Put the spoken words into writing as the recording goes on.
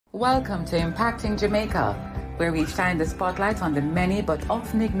Welcome to Impacting Jamaica, where we shine the spotlight on the many but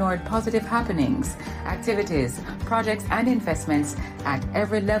often ignored positive happenings, activities, projects, and investments at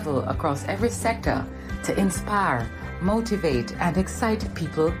every level across every sector to inspire, motivate, and excite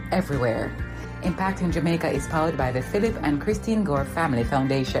people everywhere. Impacting Jamaica is powered by the Philip and Christine Gore Family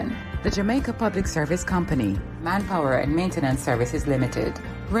Foundation, the Jamaica Public Service Company, Manpower and Maintenance Services Limited,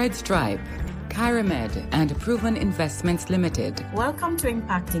 Red Stripe, Kyramed, and Proven Investments Limited. Welcome to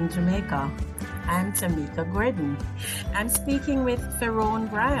Impacting Jamaica. I'm Tameka Gordon. I'm speaking with Ferone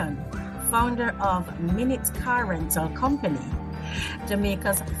Bryan, founder of Minute Car Rental Company,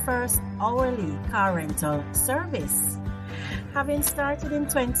 Jamaica's first hourly car rental service. Having started in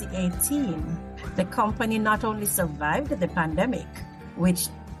 2018, the company not only survived the pandemic, which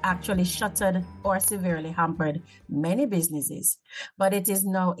actually shuttered or severely hampered many businesses, but it is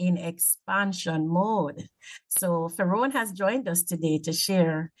now in expansion mode. So Ferone has joined us today to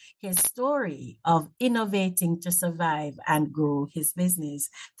share his story of innovating to survive and grow his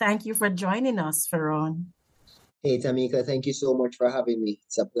business. Thank you for joining us, Ferone. Hey, Tameka, thank you so much for having me.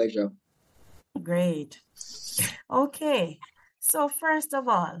 It's a pleasure. Great. Okay. So first of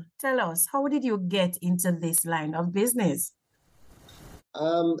all, tell us, how did you get into this line of business?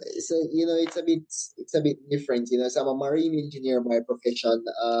 It's a bit different. So I'm a marine engineer by profession.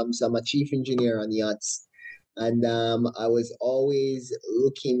 So I'm a chief engineer on yachts, and I was always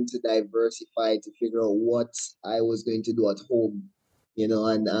looking to diversify to figure out what I was going to do at home.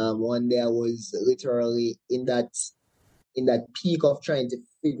 And one day I was literally in that peak of trying to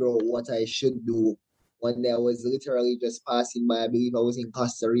figure out what I should do. One day I was literally just passing by, I believe I was in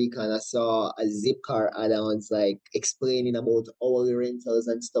Costa Rica, and I saw a Zipcar ad. I was like explaining about hourly rentals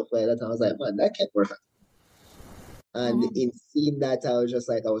and stuff like that. And I was like, man, that can't work. And in seeing that, I was just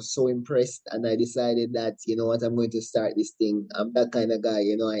like, I was so impressed. And I decided that, you know what, I'm going to start this thing. I'm that kind of guy,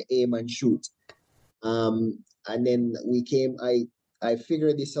 I aim and shoot. And then I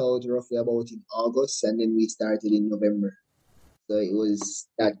figured this out roughly about in August, and then we started in November. So it was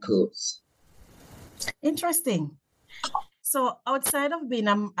that close. Interesting. So outside of being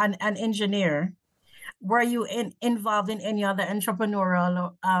an engineer, were you involved in any other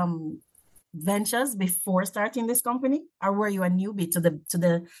entrepreneurial ventures before starting this company, or were you a newbie to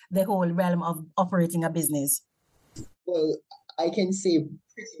the whole realm of operating a business? Well, I can say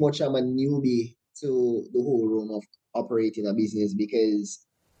pretty much I'm a newbie to the whole realm of operating a business because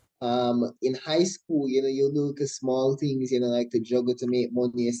in high school, you do the small things, like to juggle to make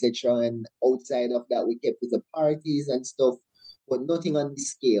money, etc. And outside of that, we kept with the parties and stuff, but nothing on the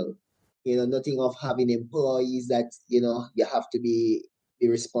scale. Nothing of having employees that you have to be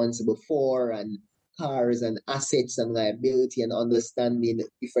responsible for, and cars and assets and liability, and understanding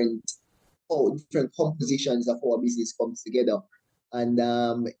different compositions of how a business comes together. And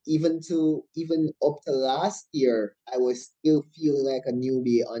even up to last year, I was still feeling like a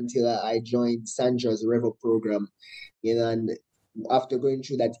newbie until I joined Sandra's Revo program. And after going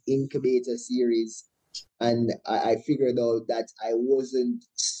through that incubator series, and I figured out that I wasn't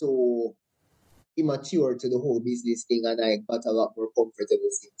so immature to the whole business thing, and I got a lot more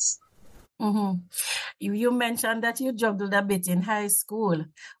comfortable since. You mentioned that you juggled a bit in high school.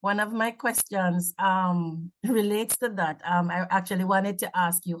 One of my questions relates to that. I actually wanted to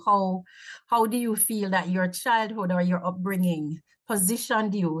ask you, how do you feel that your childhood or your upbringing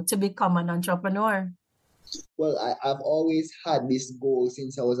positioned you to become an entrepreneur? Well, I've always had this goal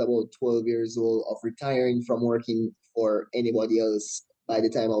since I was about 12 years old of retiring from working for anybody else by the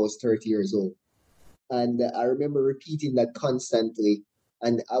time I was 30 years old. And I remember repeating that constantly.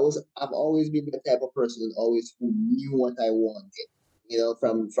 And I've always been the type of person who knew what I wanted.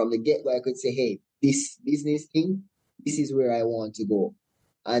 From the get-go, I could say, hey, this business thing, this is where I want to go.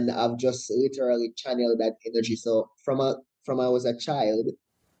 And I've just literally channeled that energy. So from I was a child,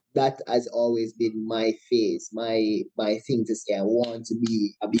 that has always been my phase, my thing to say, I want to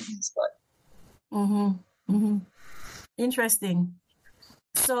be a businessman. Interesting.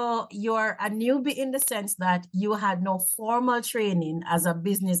 So you're a newbie in the sense that you had no formal training as a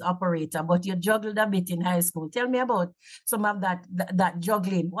business operator, but you juggled a bit in high school. Tell me about some of that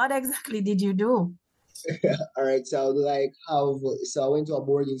juggling. What exactly did you do? All right. So I went to a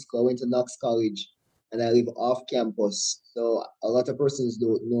boarding school. I went to Knox College, and I live off campus. So a lot of persons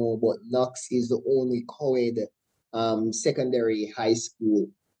don't know, but Knox is the only co-ed secondary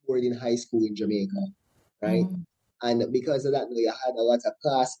boarding high school in Jamaica, right? And because of that, I had a lot of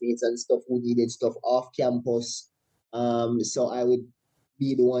classmates and stuff who needed stuff off campus. So I would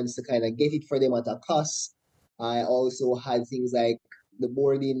be the ones to kind of get it for them at a cost. I also had things like the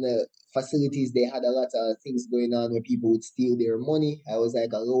boarding facilities, they had a lot of things going on where people would steal their money. I was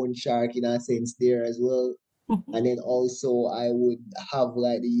like a loan shark in a sense there as well. And then also I would have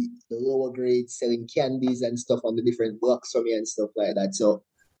like the lower grades selling candies and stuff on the different blocks for me and stuff like that. So,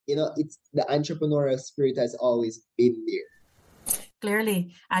 it's the entrepreneurial spirit has always been there.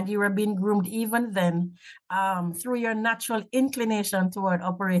 Clearly, and you were being groomed even then through your natural inclination toward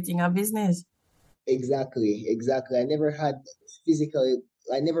operating a business. Exactly. I never had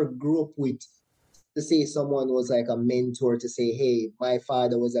I never grew up with to say someone was like a mentor to say, hey, my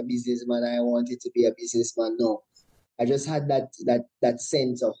father was a businessman, I wanted to be a businessman. No. I just had that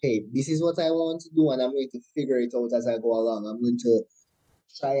sense of, hey, this is what I want to do and I'm going to figure it out as I go along. I'm going to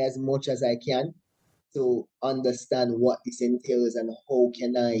try as much as I can to understand what this entails and how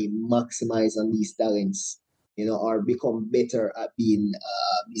can I maximize on these talents, or become better at being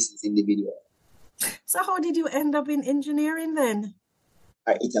a business individual. So how did you end up in engineering then?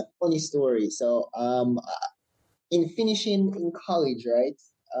 It's a funny story. So in finishing in college, right?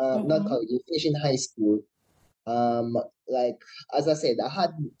 Not college, in finishing high school, like as I said, I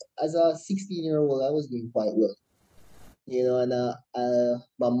had as a 16-year-old, I was doing quite well. And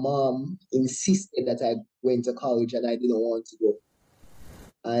my mom insisted that I went to college and I didn't want to go.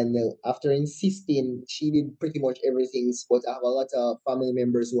 And after insisting, she did pretty much everything. But I have a lot of family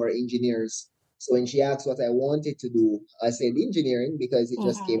members who are engineers. So when she asked what I wanted to do, I said engineering because it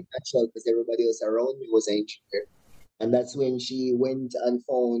just came natural because everybody else around me was an engineer. And that's when she went and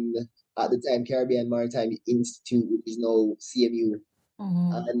found, at the time, Caribbean Maritime Institute, which is now CMU.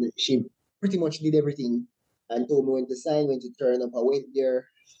 And she pretty much did everything and told me when to sign, when to turn up. I went there.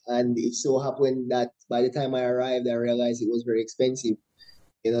 And it so happened that by the time I arrived, I realized it was very expensive.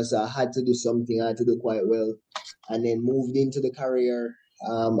 So I had to do something. I had to do quite well. And then moved into the career.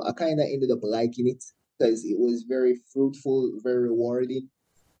 I kind of ended up liking it because it was very fruitful, very rewarding.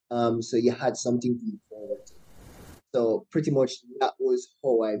 So you had something to look forward to. So pretty much that was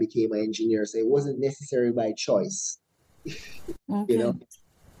how I became an engineer. So it wasn't necessary by choice. Okay.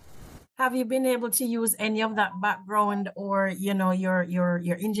 Have you been able to use any of that background or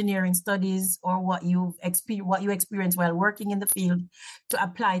your engineering studies or what you experienced while working in the field to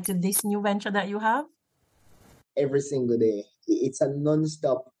apply to this new venture that you have? Every single day. It's a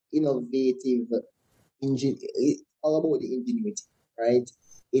non-stop innovative engine. It's all about the ingenuity, right?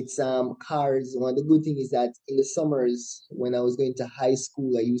 It's cars. One of the good things is that in the summers when I was going to high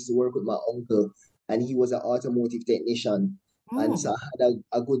school, I used to work with my uncle, and he was an automotive technician, and so I had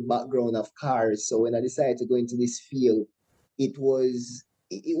a good background of cars. So when I decided to go into this field, it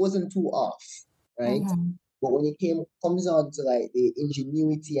wasn't too off, right? But when it comes on to like the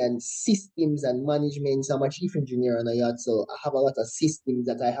ingenuity and systems and management, so I'm a chief engineer on a yacht, so I have a lot of systems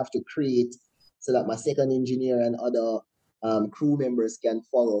that I have to create so that my second engineer and other crew members can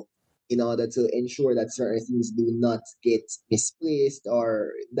follow in order to ensure that certain things do not get misplaced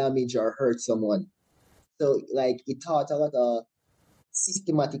or damage or hurt someone. So like it taught a lot of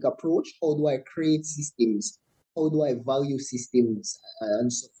systematic approach. How do I create systems? How do I value systems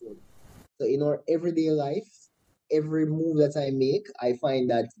and so forth? So in our everyday life, every move that I make, I find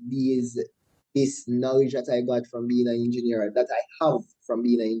that this knowledge that I got from being an engineer, that I have from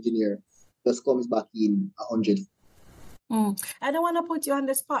being an engineer, just comes back in 100. I don't want to put you on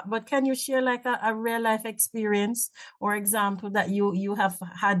the spot, but can you share like a real life experience or example that you have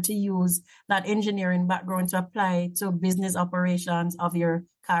had to use that engineering background to apply to business operations of your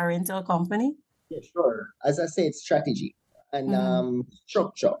car rental company? Yeah, sure. As I said, strategy and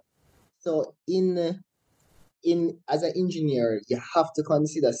structure. So in as an engineer, you have to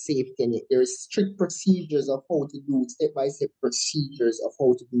consider safety, and there's strict procedures of how to do step-by-step procedures of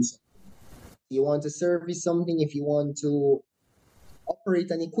how to do something. You want to service something, if you want to operate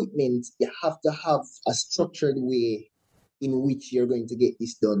an equipment, you have to have a structured way in which you're going to get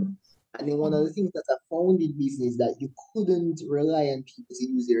this done. And then one of the things that I found in business that you couldn't rely on people to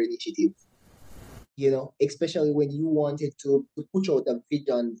use their initiative. Especially when you wanted to put out a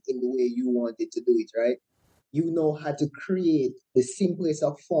vision in the way you wanted to do it, right? You know how to create the simplest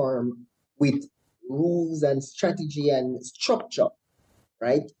of form with rules and strategy and structure,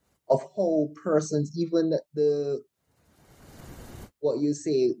 right? Of how persons, even the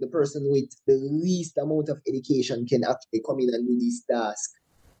person with the least amount of education can actually come in and do this task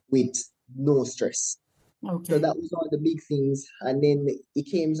with no stress. Okay. So that was one of the big things. And then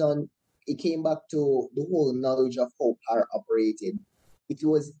it came back to the whole knowledge of how power operated. It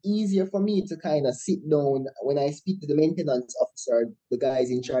was easier for me to kind of sit down when I speak to the maintenance officer, the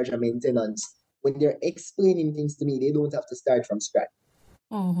guys in charge of maintenance. When they're explaining things to me, they don't have to start from scratch.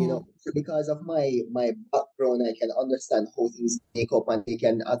 Mm-hmm. So because of my background, I can understand how things make up and they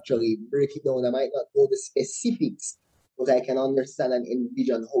can actually break it down. I might not know the specifics, but I can understand and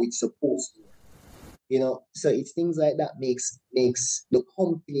envision how it's supposed to work. So it's things like that makes the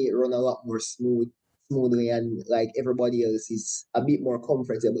company run a lot more smoothly, and like everybody else is a bit more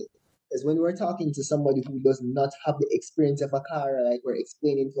comfortable. Because when we're talking to somebody who does not have the experience of a car, like we're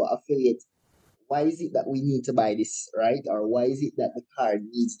explaining to an affiliate, why is it that we need to buy this, right? Or why is it that the car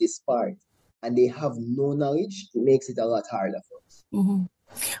needs this part? And they have no knowledge, it makes it a lot harder for us. Mm-hmm.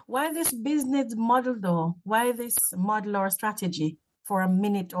 Why this business model though? Why this model or strategy for a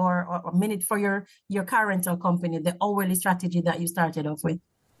minute or a minute for your car rental company, the hourly strategy that you started off with?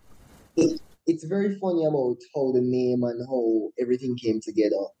 It's very funny about how the name and how everything came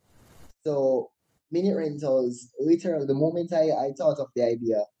together. So minute rentals, literally the moment I thought of the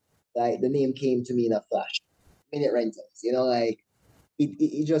idea, like the name came to me in a flash. Minute rentals, like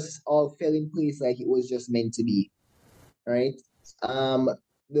it just all fell in place like it was just meant to be. Right? Um,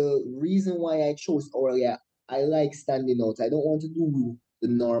 the reason why I chose Aurelia, I like standing out. I don't want to do the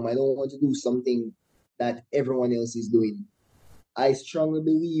norm. I don't want to do something that everyone else is doing. I strongly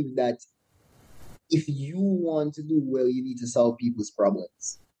believe that if you want to do well, you need to solve people's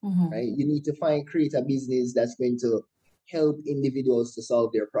problems. Mm-hmm. Right? You need to create a business that's going to help individuals to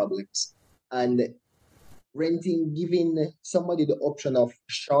solve their problems. And giving somebody the option of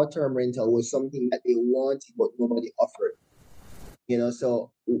short-term rental was something that they wanted, but nobody offered.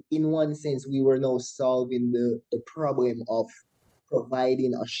 So in one sense, we were now solving the problem of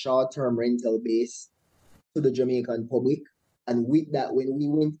providing a short-term rental base to the Jamaican public. And with that, when we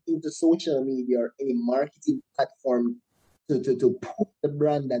went into social media or any marketing platform to put the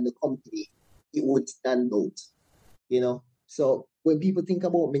brand and the company, it would stand out. So when people think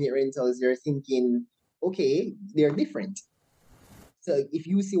about minute rentals, they're thinking, okay, they're different. So if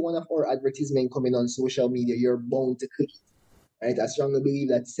you see one of our advertisement coming on social media, you're bound to click it, right? I strongly believe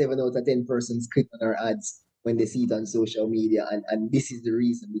that 7 out of 10 persons click on our ads when they see it on social media, and this is the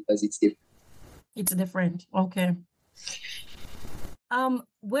reason, because it's different. It's different. Okay.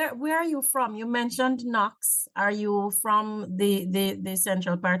 Where are you from? You mentioned Knox. Are you from the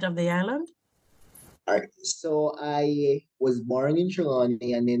central part of the island? All right. So I was born in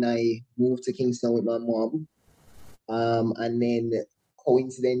Trelawney, and then I moved to Kingston with my mom. And then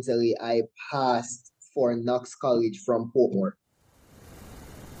coincidentally, I passed for Knox College from Portmore.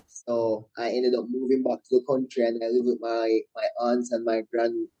 So I ended up moving back to the country, and I lived with my aunts and my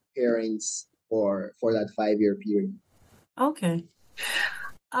grandparents for that 5-year period. Okay.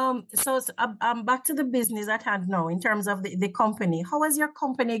 So I'm back to the business at hand now in terms of the company. How has your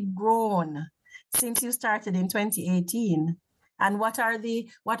company grown since you started in 2018? And what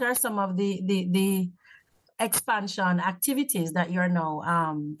are some of the expansion activities that you're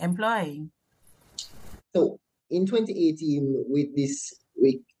now employing? So in 2018, with this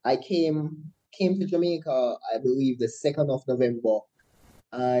week, I came to Jamaica, I believe the 2nd of November,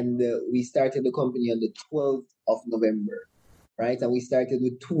 and we started the company on the 12th of November, right? And we started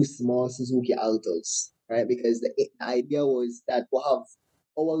with 2 small Suzuki Altos, right? Because the idea was that we'll have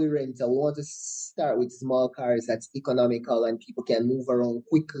hourly rental. We want to start with small cars that's economical and people can move around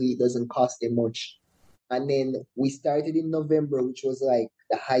quickly. It doesn't cost them much. And then we started in November, which was like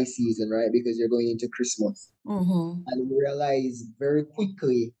the high season, right? Because you're going into Christmas. Mm-hmm. And we realized very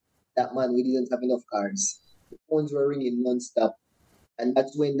quickly that, man, we didn't have enough cars. The phones were ringing nonstop. And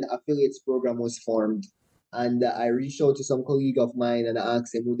that's when the affiliates program was formed. And I reached out to some colleague of mine and I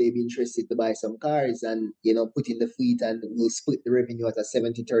asked them would they be interested to buy some cars and, put in the fleet, and we'll split the revenue at a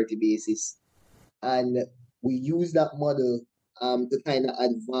 70-30 basis. And we use that model to kind of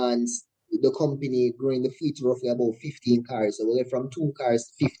advance the company, growing the fleet to roughly about 15 cars. So we went from 2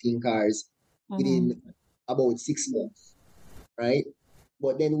 cars to 15 cars within about 6 months, right?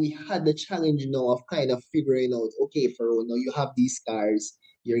 But then we had the challenge now of kind of figuring out, okay, Ferone, now you have these cars,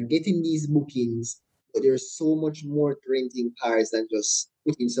 you're getting these bookings, but there's so much more to renting cars than just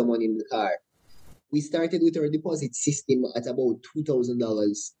putting someone in the car. We started with our deposit system at about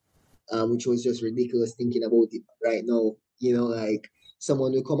 $2,000, which was just ridiculous thinking about it right now. Like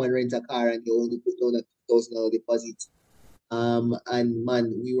someone will come and rent a car and they only put down a $2,000 deposit. And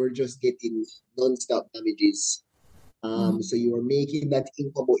man, we were just getting non-stop damages. So you were making that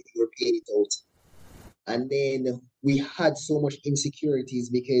income, but you were paying it out. And then we had so much insecurities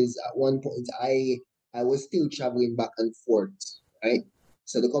because at one point I was still traveling back and forth, right?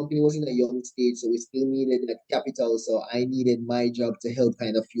 So the company was in a young stage, so we still needed that capital. So I needed my job to help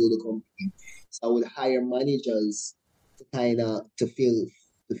kind of fuel the company. So I would hire managers to kind of to fill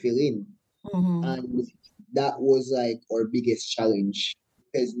in. Mm-hmm. And that was like our biggest challenge,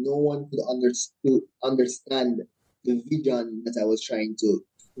 because no one could understand the vision that I was trying to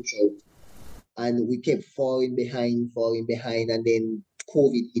push out. And we kept falling behind, and then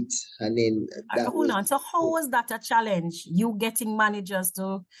COVID hit, and then that Hold was on. So how was that a challenge? You getting managers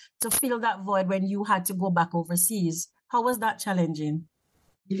to fill that void when you had to go back overseas? How was that challenging?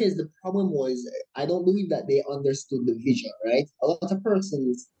 because the problem was I don't believe that they understood the vision, right? A lot of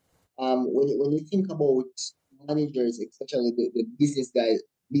persons, when you think about managers, especially the business guys,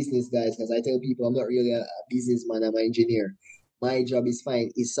 because I tell people I'm not really a businessman, I'm an engineer. My job is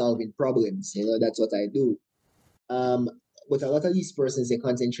fine, is solving problems. That's what I do. Um, but a lot of these persons they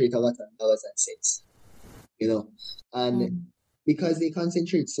concentrate a lot on dollars and cents, and because they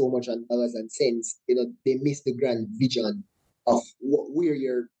concentrate so much on dollars and cents, they miss the grand vision of where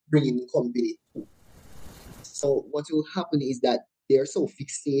you're bringing the company. So what will happen is that they're so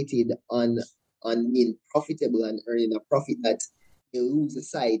fixated on being profitable and earning a profit that they lose the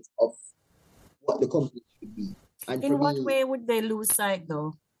sight of what the company should be. And in what way would they lose sight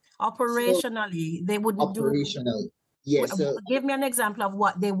though? Operationally, they wouldn't do. Operational, yes. So give me an example of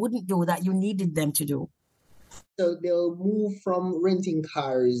what they wouldn't do that you needed them to do. So they'll move from renting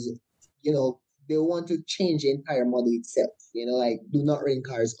cars, they want to change the entire model itself. Like do not rent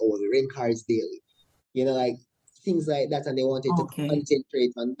cars hourly, rent cars daily. Like things like that, and they wanted to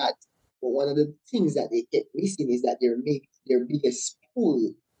concentrate on that. But one of the things that they kept missing is that their biggest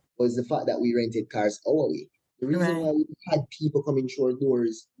pull was the fact that we rented cars hourly. The reason why we had people coming through our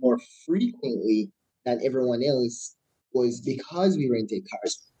doors more frequently than everyone else was because we rented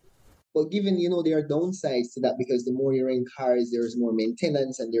cars. But given, there are downsides to that because the more you rent cars, there's more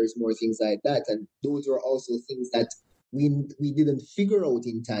maintenance and there's more things like that. And those were also things that we didn't figure out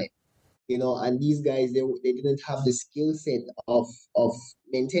in time. And these guys they didn't have the skill set of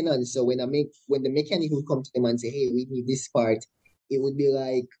maintenance. So when the mechanic would come to them and say, hey, we need this part, it would be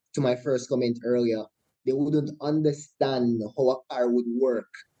like to my first comment earlier, they wouldn't understand how a car would work.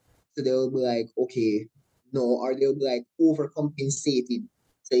 So they'll be like, okay, no, or they'll be like overcompensated.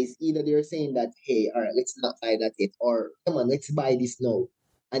 So it's either they're saying that, hey, all right, let's not buy that yet, or come on, let's buy this now.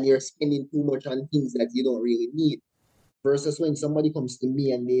 And you're spending too much on things that you don't really need. Versus when somebody comes to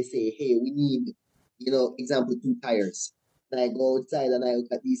me and they say, hey, we need, example, 2 tires. And I go outside and I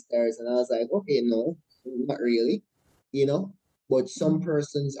look at these tires and I was like, okay, no, not really, But some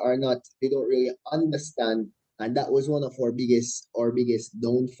persons are not, they don't really understand. And that was one of our biggest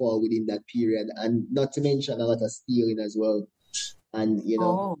downfall within that period. And not to mention a lot of stealing as well. And,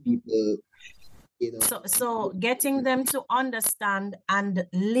 people, So getting them to understand and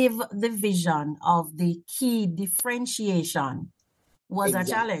live the vision of the key differentiation was a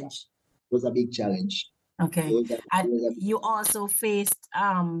challenge. Was a big challenge. Okay. You also faced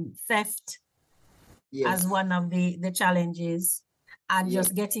theft as one of the challenges, and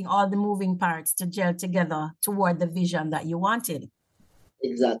just getting all the moving parts to gel together toward the vision that you wanted.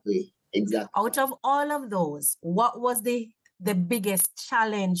 Exactly. Out of all of those, what was the biggest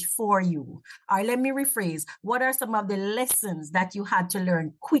challenge for you? Or let me rephrase, what are some of the lessons that you had to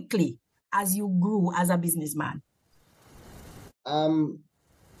learn quickly as you grew as a businessman?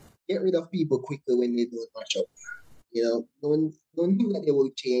 Get rid of people quickly when they don't match up. Don't think that they will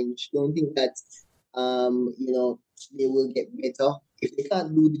change. Don't think that they will get better. If they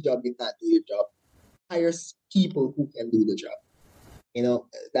can't do the job, they can't do your job. Hire people who can do the job.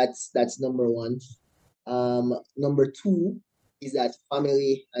 That's number one. Number two is that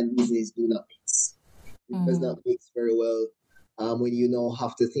family and business do not mix. It does not mix very well. When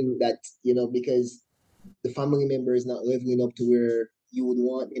have to think that, because the family member is not leveling up to where you would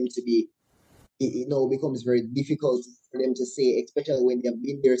want them to be, it becomes very difficult for them to say, especially when they have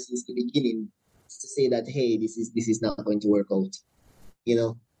been there since the beginning, to say that, hey, this is not going to work out.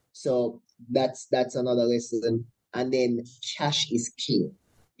 So that's another lesson. And then cash is king.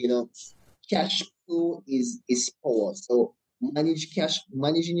 Cash flow is power. So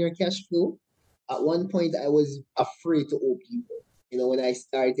managing your cash flow. At one point, I was afraid to owe people. When I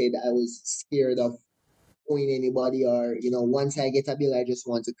started, I was scared of owing anybody, or once I get a bill, I just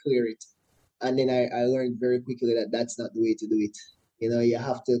want to clear it. And then I learned very quickly that that's not the way to do it. You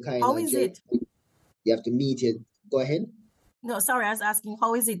have to kind of. How is it? You have to meet it. Go ahead. No, sorry, I was asking,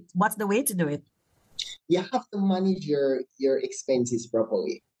 how is it? What's the way to do it? You have to manage your expenses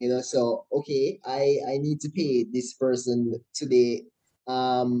properly. So okay, I need to pay this person today.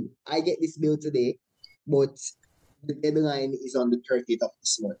 I get this bill today, but the deadline is on the 30th of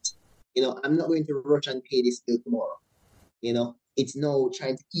this month. I'm not going to rush and pay this bill tomorrow. It's now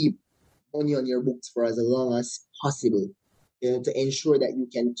trying to keep money on your books for as long as possible. To ensure that you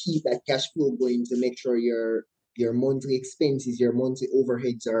can keep that cash flow going, to make sure your your monthly expenses, your monthly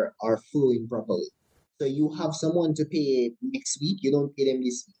overheads are flowing properly. So you have someone to pay next week, you don't pay them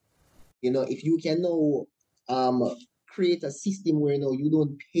this week. If you can now create a system where you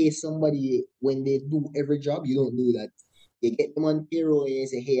don't pay somebody when they do every job, you don't do that. You get them on payroll and you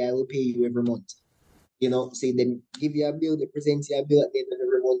say, hey, I will pay you every month. So then give you a bill, they present you a bill at the end of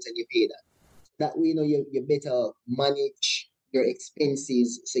every month and you pay that. That way, you better manage your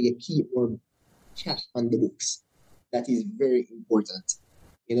expenses so you keep more cash on the books. That is very important.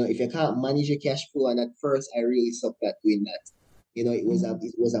 If you can't manage your cash flow, and at first I really sucked at doing that. It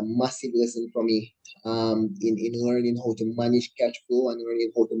was a massive lesson for me in learning how to manage cash flow and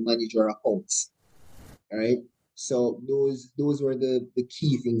learning how to manage your accounts. All right. So those were the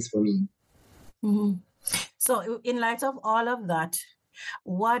key things for me. Mm-hmm. So in light of all of that,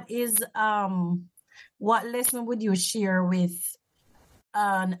 what lesson would you share with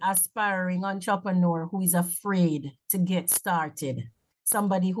an aspiring entrepreneur who is afraid to get started?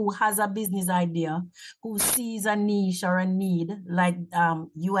 Somebody who has a business idea, who sees a niche or a need like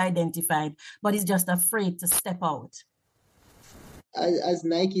you identified, but is just afraid to step out. As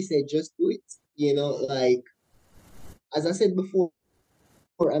Nike said, just do it. As I said before,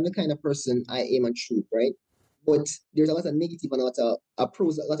 I'm the kind of person I aim and shoot, right? But there's a lot of negative and a lot of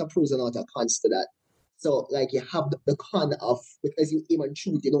pros and a lot of cons to that. So you have the con of, because you aim and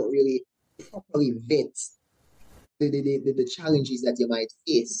shoot, you don't really properly vet the challenges that you might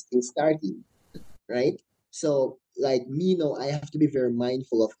face in starting, right? So me now, I have to be very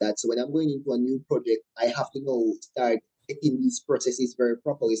mindful of that. So when I'm going into a new project, I have to start getting these processes very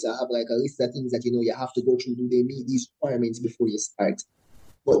properly. So I have a list of things that you have to go through. Do they meet these requirements before you start?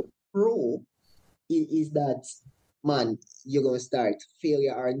 But pro is that, man, you're going to start,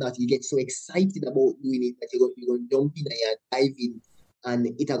 failure or not, you get so excited about doing it that you're going to jump in and dive in, and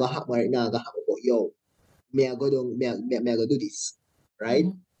it's going to happen right now, but may I go do this, right?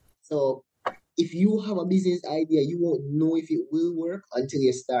 Mm-hmm. So if you have a business idea, you won't know if it will work until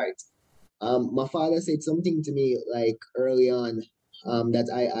you start. My father said something to me early on that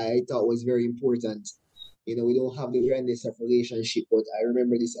I thought was very important. We don't have the grandest of relationship, but I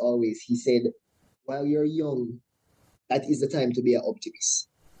remember this always. He said, while you're young, that is the time to be an optimist.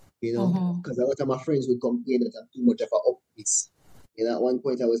 Because a lot of my friends would complain that I'm too much of an optimist. At one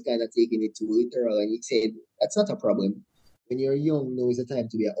point I was kind of taking it too literal, and he said, that's not a problem. When you're young, now is the time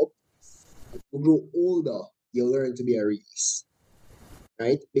to be an optimist. When you grow older, you learn to be a realist.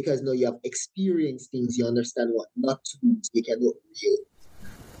 Right? Because now you have experienced things, you understand what not to do, so you can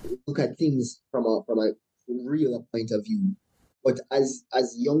look at things from a real point of view. But as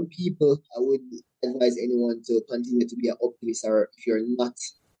young people, I would advise anyone to continue to be an optimist, or if you're not,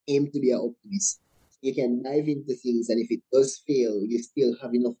 aim to be an optimist. You can dive into things, and if it does fail, you still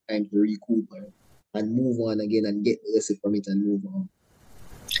have enough time to recoup and move on again and get the lesson from it and move on.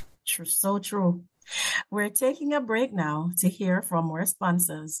 True, so true. We're taking a break now to hear from our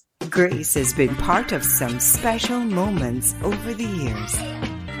sponsors. Grace has been part of some special moments over the years,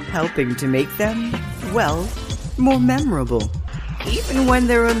 helping to make them, well, more memorable, even when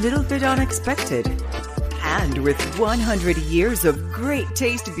they're a little bit unexpected. And with 100 years of great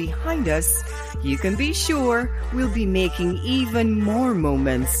taste behind us, you can be sure we'll be making even more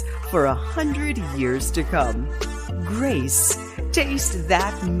moments for 100 years to come. Grace, taste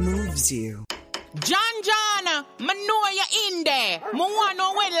that moves you. John, me know you're in there. Me want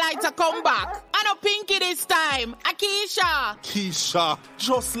know when lights come back. I know Pinky this time. Keisha,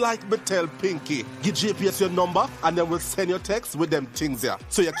 just like me tell Pinky, give GPS your number and then we'll send your text with them things here.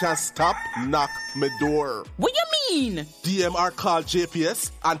 So you can't stop, knock me door. What you mean? DMR call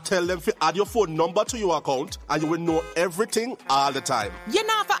GPS and tell them to add your phone number to your account and you will know everything all the time. You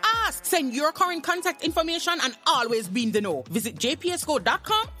never ask. Send your current contact information and always be in the know. Visit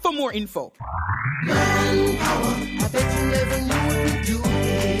jpscode.com for more info.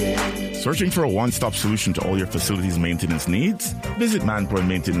 Searching for a one-stop solution to all your facilities maintenance needs? Visit Manpoint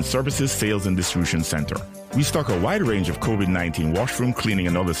Maintenance Services Sales and Distribution Center. We stock a wide range of COVID-19 washroom cleaning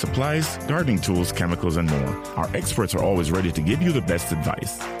and other supplies, gardening tools, chemicals, and more. Our experts are always ready to give you the best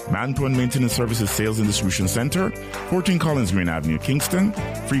advice. Manpoint Maintenance Services Sales and Distribution Center, 14 Collins Green Avenue, Kingston,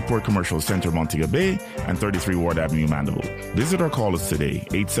 Freeport Commercial Center, Montego Bay, and 33 Ward Avenue, Mandeville. Visit or call us today,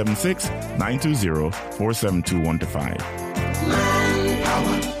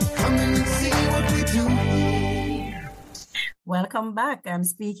 876-920-47215. Come and see what we do. Welcome back. I'm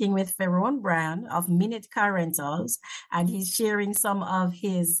speaking with Ferone Bryan of Minute Car Rentals, and he's sharing some of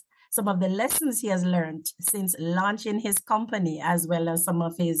the lessons he has learned since launching his company, as well as some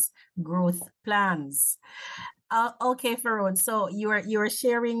of his growth plans. Okay, Ferone. So you are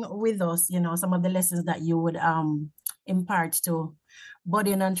sharing with us, some of the lessons that you would impart to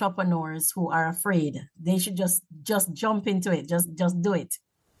budding entrepreneurs who are afraid. They should just jump into it. Just do it.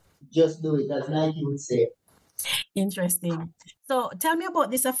 Just do it. That's Nike would say. Interesting. So tell me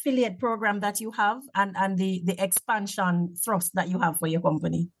about this affiliate program that you have and the expansion thrust that you have for your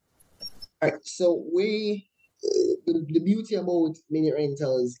company. All right. So the beauty about mini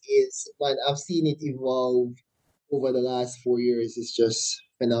rentals is, man, I've seen it evolve over the last 4 years. It's just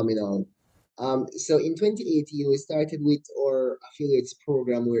phenomenal. So in 2018, we started with our affiliates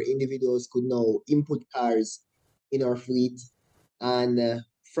program where individuals could now input cars in our fleet, and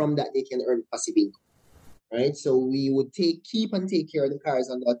from that they can earn passive income. Right. So we would keep and take care of the cars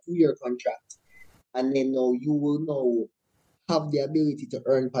under a 2-year contract, and then now you will now have the ability to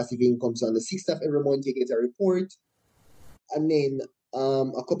earn passive income. So on the 6th of every month, you get a report, and then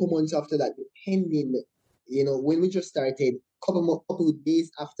a couple months after that, depending, when we just started, couple of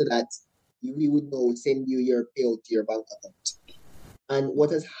days after that, we would now send you your payout to your bank account. And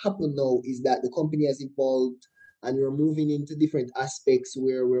what has happened now is that the company has evolved, and we're moving into different aspects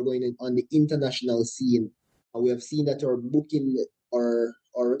where we're going on the international scene. And we have seen that our booking or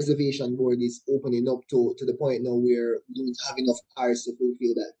our reservation board is opening up to the point now where we don't have enough cars to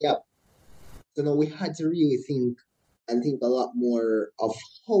fulfill that gap. So now we had to really think a lot more of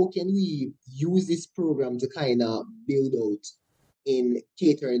how can we use this program to kind of build out in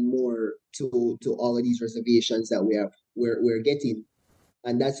catering more to all of these reservations that we're getting.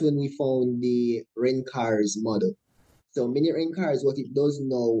 And that's when we found the rent cars model. So mini rent cars, what it does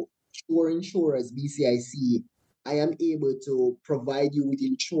now, Sure Insurance, BCIC, I am able to provide you with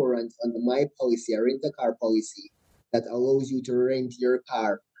insurance under my policy, a rent-a-car policy, that allows you to rent your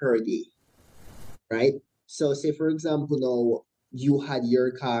car per day, right? So say, for example, now you had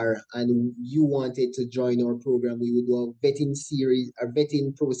your car and you wanted to join our program, we would do a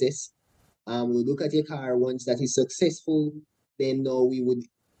vetting process. We'll look at your car. Once that is successful, then now we would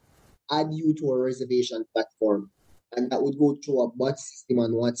add you to our reservation platform, and that would go through a bot system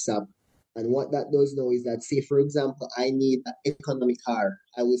on WhatsApp. And what that does now is that, say, for example, I need an economy car.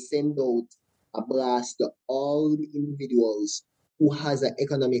 I will send out a blast to all the individuals who has an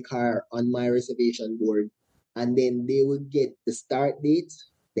economy car on my reservation board, and then they will get the start date,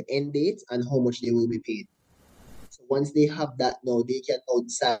 the end date, and how much they will be paid. So once they have that now, they can now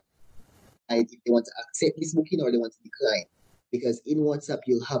decide if they want to accept this booking or they want to decline. Because in WhatsApp,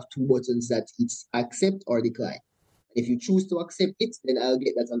 you'll have two buttons that it's accept or decline. If you choose to accept it, then I'll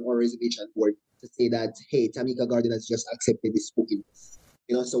get that on our reservation board to say that, hey, Tameka Gordon has just accepted this booking.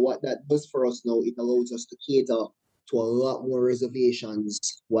 So what that does for us now, it allows us to cater to a lot more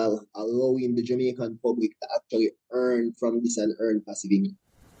reservations while allowing the Jamaican public to actually earn from this and earn passive income.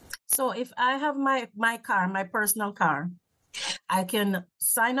 So if I have my car, my personal car, I can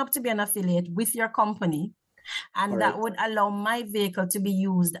sign up to be an affiliate with your company, and that would allow my vehicle to be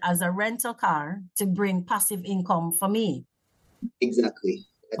used as a rental car to bring passive income for me. Exactly.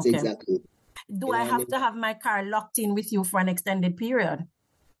 That's okay. Exactly. Do I have to have my car locked in with you for an extended period?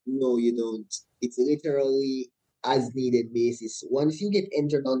 No, you don't. It's literally as needed basis. Once you get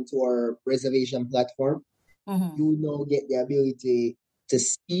entered onto our reservation platform, you now get the ability to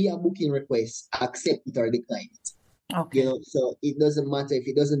see a booking request, accept it or decline it. Okay. So it doesn't matter if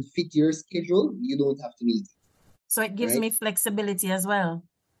it doesn't fit your schedule, you don't have to meet it. So it gives me flexibility as well.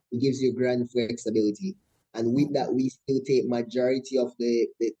 It gives you grand flexibility. And with that, we still take majority of the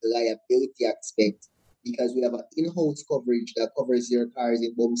liability aspect, because we have an in-house coverage that covers your cars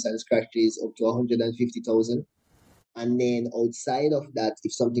in bumps and scratches up to 150,000. And then outside of that,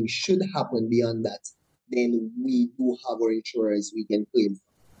 if something should happen beyond that, then we do have our insurance we can claim.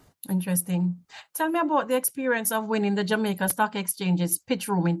 Interesting. Tell me about the experience of winning the Jamaica Stock Exchange's pitch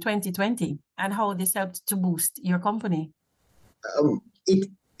room in 2020 and how this helped to boost your company. Was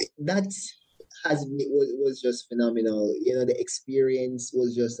just phenomenal. The experience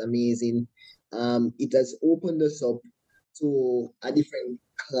was just amazing. It has opened us up to a different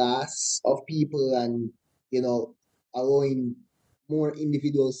class of people, and allowing more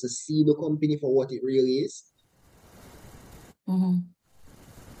individuals to see the company for what it really is. Mm-hmm.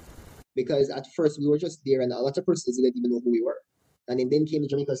 Because at first we were just there and a lot of persons didn't even know who we were. And then came the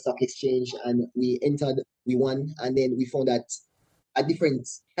Jamaica Stock Exchange and we entered, we won, and then we found that a different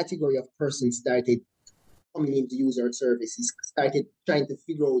category of persons started coming in to use our services, started trying to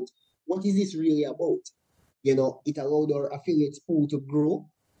figure out what is this really about. It allowed our affiliates pool to grow,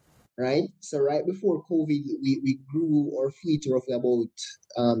 right? So right before COVID, we grew our fleet to roughly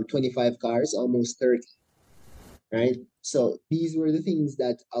about 25 cars, almost 30. Right? So these were the things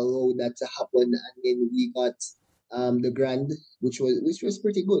that allowed that to happen. And then we got the grant, which was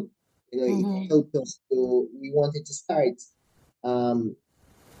pretty good. It helped us. So we wanted to start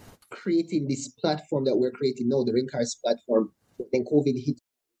creating this platform that we're creating now, the Ringcars platform. But then COVID hit.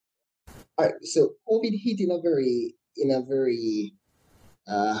 All right, so COVID hit in a very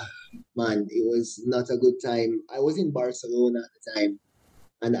man, it was not a good time. I was in Barcelona at the time,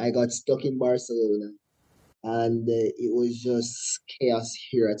 and I got stuck in Barcelona, and it was just chaos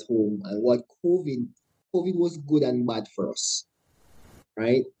here at home. And what COVID was good and bad for us,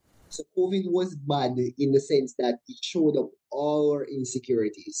 right? So COVID was bad in the sense that it showed up all our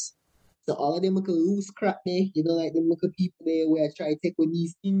insecurities. So all of them could lose crap there, like them look people there where I try to take with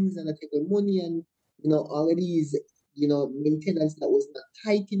these things and I take with money and all of these, maintenance that was not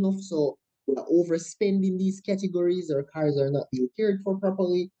tight enough. So we're overspending these categories, our cars are not being cared for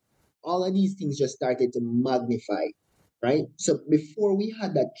properly. All of these things just started to magnify, right? So before we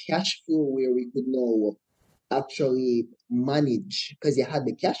had that cash flow where we could now actually manage because you had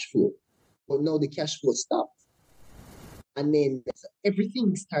the cash flow, but now the cash flow stopped. And then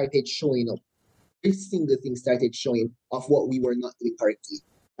everything started showing up. Every single thing started showing of what we were not doing correctly.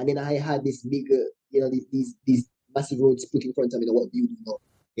 And then I had this big, these massive roads put in front of me. What do you do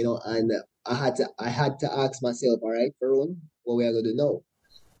now? And I had to ask myself, all right, Ferone, what we are going to do now?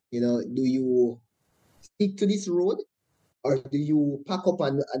 Do you stick to this road or do you pack up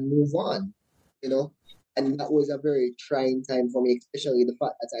and move on? And that was a very trying time for me, especially the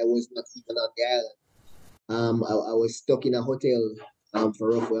fact that I was not even on the island. I was stuck in a hotel for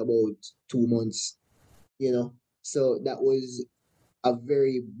roughly about 2 months, So that was a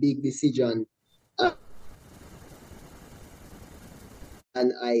very big decision.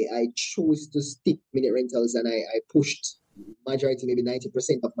 And I chose to stick Minute Rentals, and I pushed majority, maybe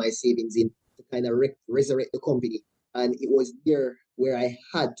 90% of my savings in to kind of resurrect the company. And it was there where I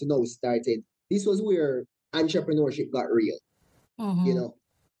had to now start it. This was where entrepreneurship got real.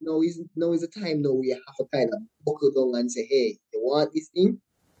 Now is a time now where you have to kind of buckle down and say, hey, you want this thing?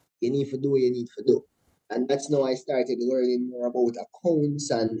 You need to do what you need to do. And that's now I started learning more about accounts,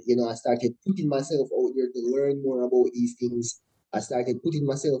 and I started putting myself out there to learn more about these things. I started putting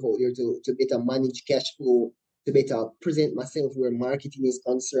myself out there to better manage cash flow, to better present myself where marketing is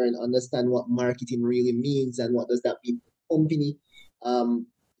concerned, understand what marketing really means and what does that mean for the company.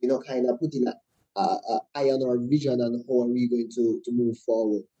 Kind of putting an eye on our vision and how are we going to move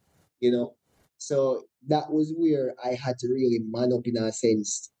forward. So that was where I had to really man up in a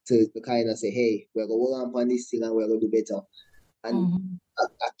sense to kind of say, hey, we're going to hold on this thing and we're going to do better. And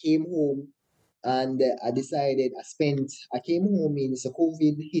I came home and I decided I came home so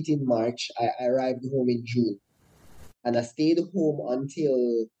COVID hit in March. I arrived home in June and I stayed home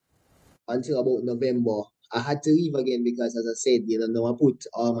until about November. I had to leave again because, as I said, now I put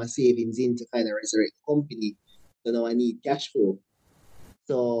all my savings in to kind of resurrect the company. So now I need cash flow.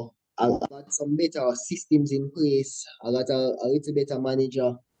 So I got some better systems in place. I got a little better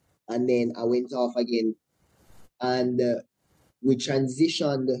manager, and then I went off again. And we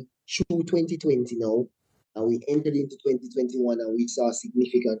transitioned through 2020 now, and we entered into 2021, and we saw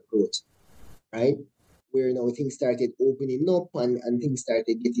significant growth, right? Where now things started opening up and things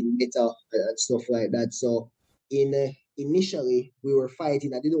started getting better and stuff like that. So initially we were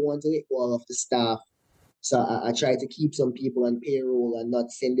fighting. I didn't want to let go all of the staff. So I tried to keep some people on payroll and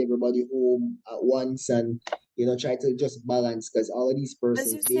not send everybody home at once, and try to just balance because all of these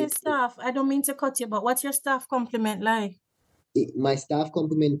persons. As you say staff, I don't mean to cut you, but what's your staff complement like? My staff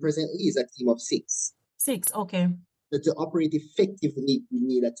complement presently is a team of 6. 6, okay. So to operate effectively, we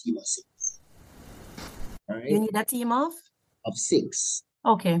need a team of 6. All right. You need a team of 6.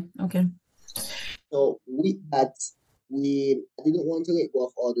 Okay. So with that, I didn't want to let go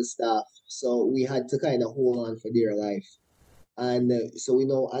of all the staff, so we had to kind of hold on for dear life. And so we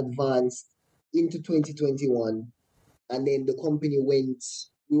now advanced into 2021, and then the company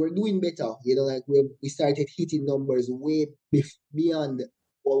we were doing better, like we started hitting numbers way beyond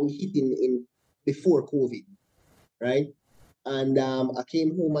what we hit in before COVID, right? And I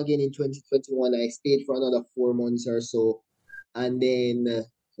came home again in 2021. I stayed for another 4 months or so, and then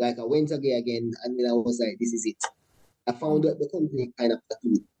I went again, and then I was like, this is it. I found that the company kind of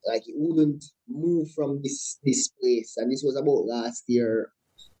plateaued. Like it wouldn't move from this place. And this was about last year,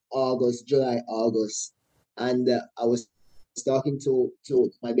 July, August. And I was talking to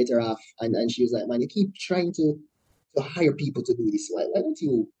my better half, and she was like, man, you keep trying to hire people to do this. Why don't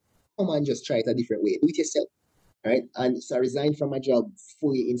you come and just try it a different way? Do it yourself. Right? And so I resigned from my job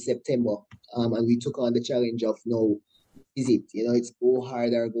fully in September. And we took on the challenge of is it? It's go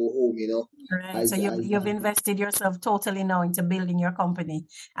hard or go home, Right. So you've invested yourself totally now into building your company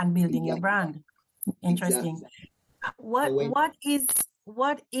and building your brand. Interesting. What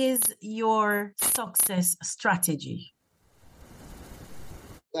is your success strategy?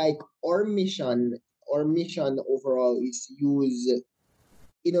 Like our mission overall is to use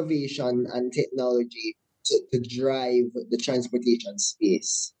innovation and technology to drive the transportation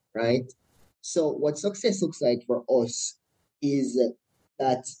space, right? So what success looks like for us is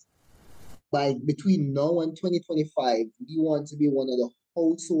that by between now and 2025, we want to be one of the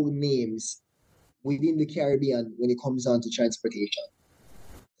household names within the Caribbean when it comes down to transportation.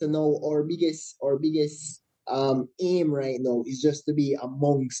 So now our biggest aim right now is just to be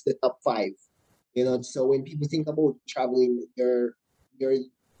amongst the top 5. So when people think about traveling, they're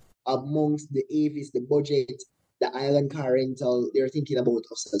amongst the Avis, the budget, the island car rental, they're thinking about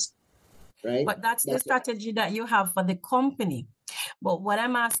us, right? But that's the strategy that you have for the company. But what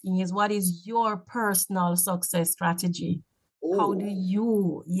I'm asking is, what is your personal success strategy? Oh. How do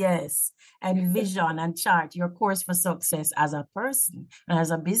you, envision and chart your course for success as a person and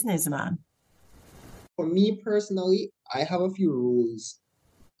as a businessman? For me personally, I have a few rules,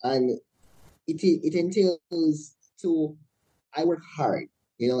 and it entails to I work hard.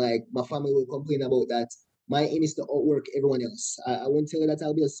 Like my family will complain about that. My aim is to outwork everyone else. I won't tell you that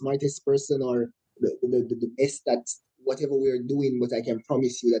I'll be the smartest person or the best at whatever we're doing, but I can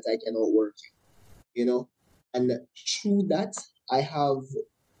promise you that I can outwork you. And through that, I have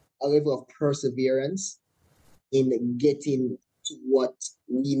a level of perseverance in getting to what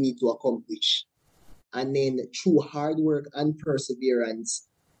we need to accomplish. And then through hard work and perseverance,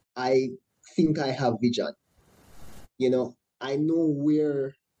 I think I have vision. I know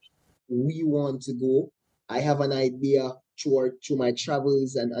where we want to go. I have an idea through my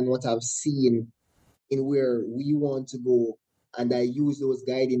travels and what I've seen in where we want to go. And I use those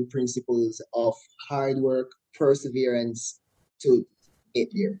guiding principles of hard work, perseverance to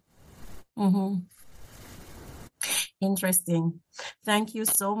get here. Mm-hmm. Interesting. Thank you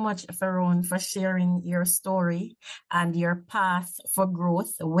so much, Ferone, for sharing your story and your path for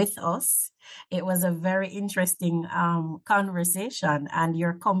growth with us. It was a very interesting conversation, and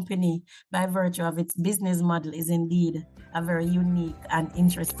your company, by virtue of its business model, is indeed a very unique and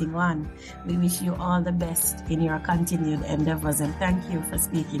interesting one. We wish you all the best in your continued endeavors, and thank you for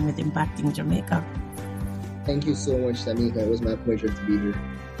speaking with Impacting Jamaica. Thank you so much, Tameka. It was my pleasure to be here.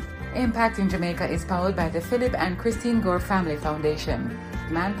 Impacting Jamaica is powered by the Philip and Christine Gore Family Foundation,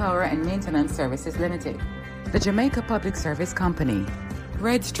 Manpower and Maintenance Services Limited, the Jamaica Public Service Company,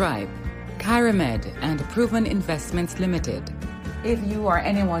 Red Stripe, Caramed, and Proven Investments Limited. If you or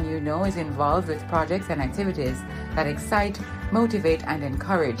anyone you know is involved with projects and activities that excite, motivate, and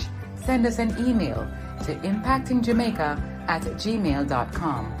encourage, send us an email to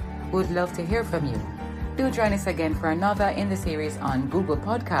impactingjamaica@gmail.com. We'd love to hear from you. Do join us again for another in the series on Google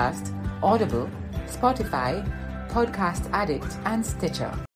Podcast, Audible, Spotify, Podcast Addict, and Stitcher.